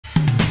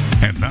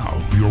And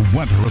now, your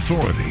weather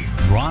authority,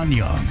 Ron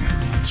Young.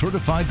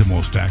 Certified the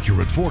most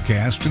accurate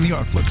forecast in the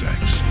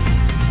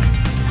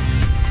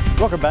ArkLaTex.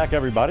 Welcome back,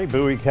 everybody.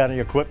 Bowie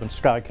County Equipment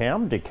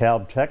Skycam,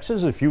 DeKalb,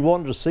 Texas. If you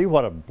wanted to see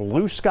what a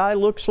blue sky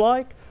looks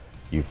like,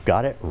 you've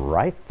got it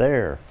right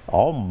there.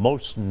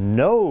 Almost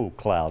no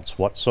clouds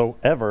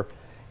whatsoever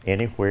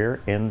anywhere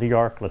in the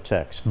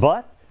ArkLaTex.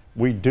 But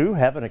we do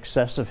have an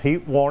excessive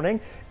heat warning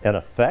in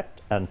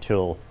effect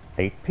until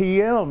 8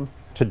 p.m.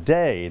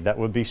 today. That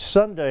would be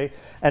Sunday.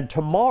 And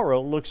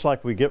tomorrow looks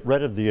like we get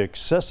rid of the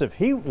excessive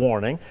heat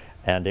warning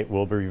and it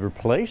will be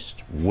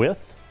replaced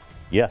with,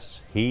 yes,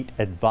 heat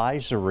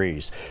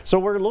advisories. So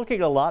we're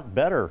looking a lot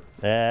better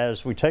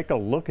as we take a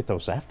look at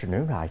those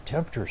afternoon high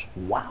temperatures.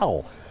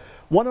 Wow.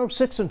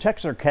 106 in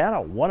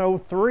Texarkana,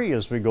 103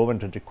 as we go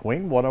into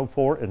DeQueen,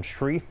 104 in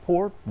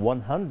Shreveport,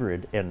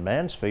 100 in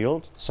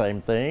Mansfield,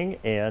 same thing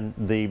in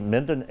the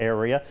Minden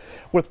area,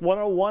 with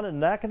 101 in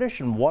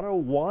Natchitoches and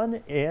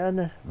 101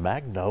 in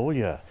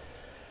Magnolia.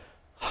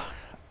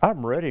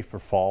 I'm ready for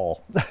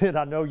fall, and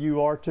I know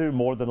you are too,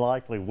 more than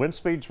likely. Wind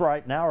speeds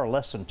right now are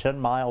less than 10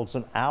 miles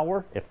an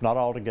hour, if not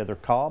altogether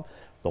calm.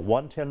 The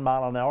 110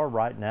 mile an hour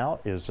right now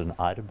is in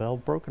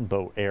Idabel, Broken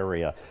Bow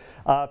area.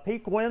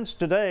 Peak winds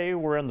today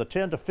were in the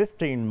 10 to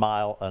 15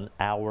 mile an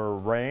hour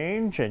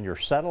range, and your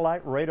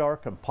satellite radar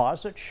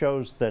composite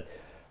shows that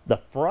the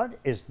front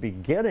is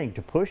beginning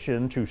to push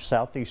into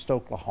southeast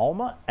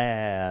Oklahoma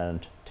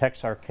and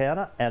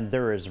Texarkana, and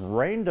there is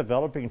rain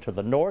developing to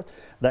the north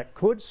that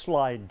could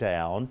slide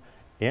down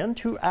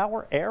into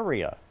our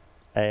area,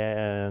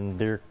 and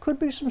there could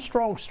be some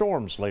strong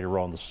storms later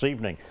on this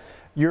evening.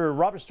 Your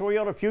Roberts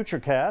Toyota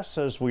Futurecast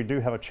says we do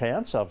have a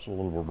chance of a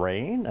little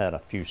rain and a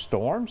few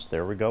storms.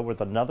 There we go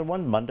with another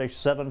one, Monday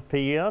 7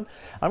 p.m.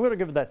 I'm going to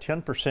give it that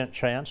 10%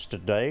 chance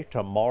today,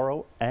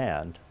 tomorrow,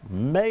 and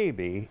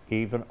maybe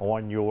even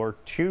on your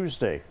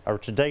Tuesday, or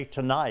today,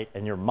 tonight,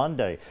 and your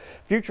Monday.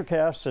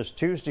 Futurecast says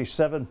Tuesday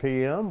 7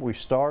 p.m. we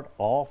start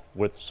off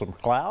with some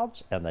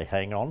clouds and they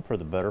hang on for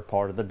the better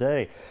part of the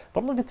day.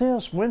 But look at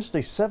this,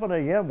 Wednesday 7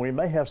 a.m. we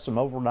may have some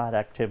overnight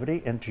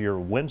activity into your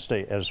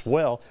Wednesday as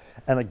well.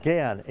 And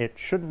again, it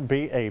shouldn't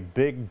be a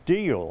big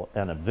deal,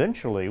 and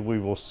eventually we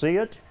will see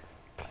it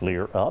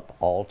clear up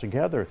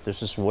altogether.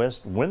 This is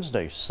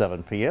Wednesday,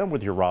 7 p.m.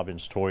 with your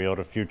Robbins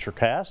Toyota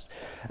Futurecast.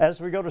 As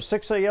we go to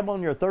 6 a.m.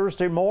 on your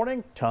Thursday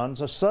morning,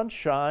 tons of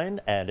sunshine,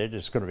 and it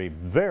is going to be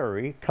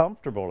very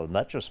comfortable, and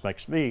that just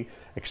makes me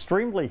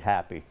extremely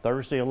happy.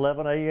 Thursday,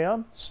 11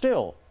 a.m.,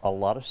 still a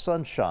lot of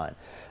sunshine.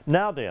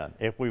 Now then,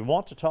 if we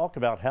want to talk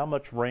about how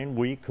much rain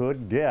we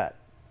could get,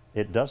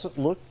 it doesn't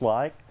look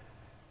like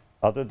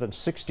other than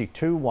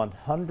 62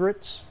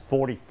 100ths,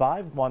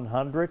 45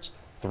 100ths,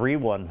 3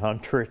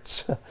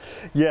 100ths.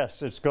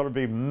 Yes, it's going to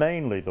be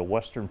mainly the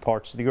western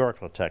parts of the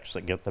ArkLaTex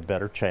that get the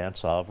better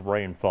chance of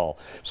rainfall.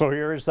 So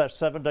here is that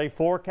 7-day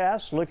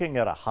forecast, looking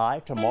at a high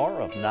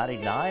tomorrow of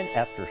 99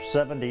 after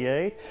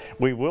 78.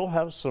 We will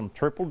have some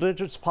triple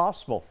digits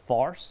possible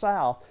far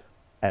south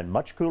and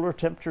much cooler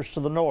temperatures to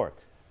the north.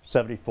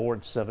 74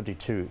 and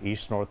 72,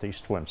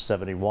 east-northeast winds,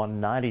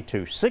 71,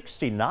 92,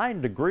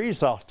 69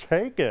 degrees, I'll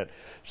take it.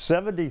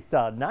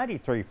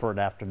 93 for an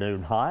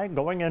afternoon high.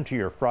 Going into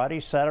your Friday,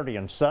 Saturday,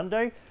 and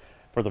Sunday,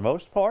 for the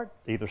most part,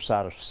 either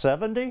side of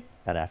 70,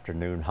 and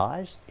afternoon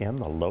highs in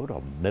the low to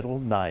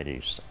middle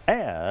 90s.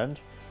 And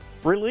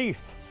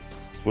relief.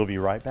 We'll be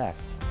right back.